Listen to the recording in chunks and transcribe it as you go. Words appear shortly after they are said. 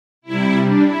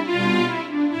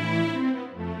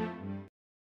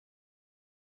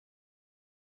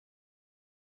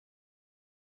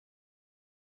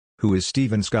Who is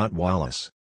Stephen Scott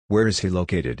Wallace? Where is he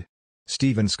located?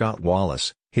 Stephen Scott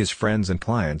Wallace, his friends and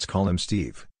clients call him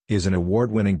Steve, is an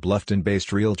award-winning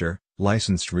Bluffton-based realtor,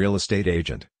 licensed real estate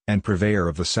agent, and purveyor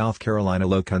of the South Carolina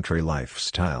Lowcountry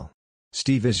lifestyle.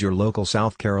 Steve is your local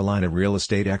South Carolina real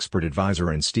estate expert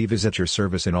advisor, and Steve is at your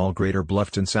service in all greater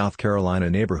Bluffton, South Carolina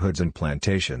neighborhoods and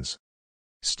plantations.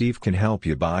 Steve can help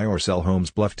you buy or sell homes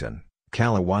Bluffton,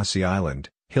 Callawassie Island,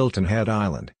 Hilton Head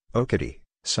Island, Okatie,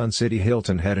 City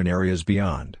Hilton Head and areas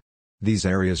beyond. These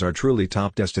areas are truly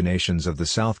top destinations of the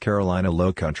South Carolina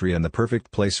Lowcountry and the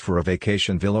perfect place for a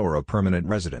vacation villa or a permanent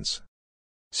residence.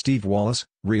 Steve Wallace,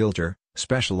 Realtor,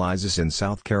 specializes in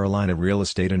South Carolina real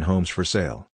estate and homes for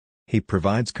sale. He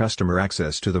provides customer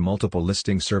access to the multiple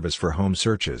listing service for home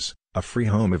searches, a free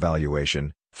home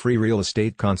evaluation, free real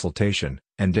estate consultation,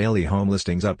 and daily home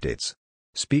listings updates.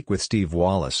 Speak with Steve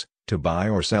Wallace to buy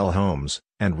or sell homes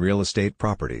and real estate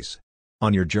properties.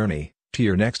 On your journey to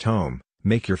your next home,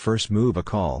 make your first move a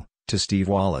call to Steve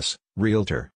Wallace,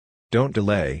 Realtor. Don't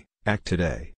delay, act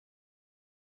today.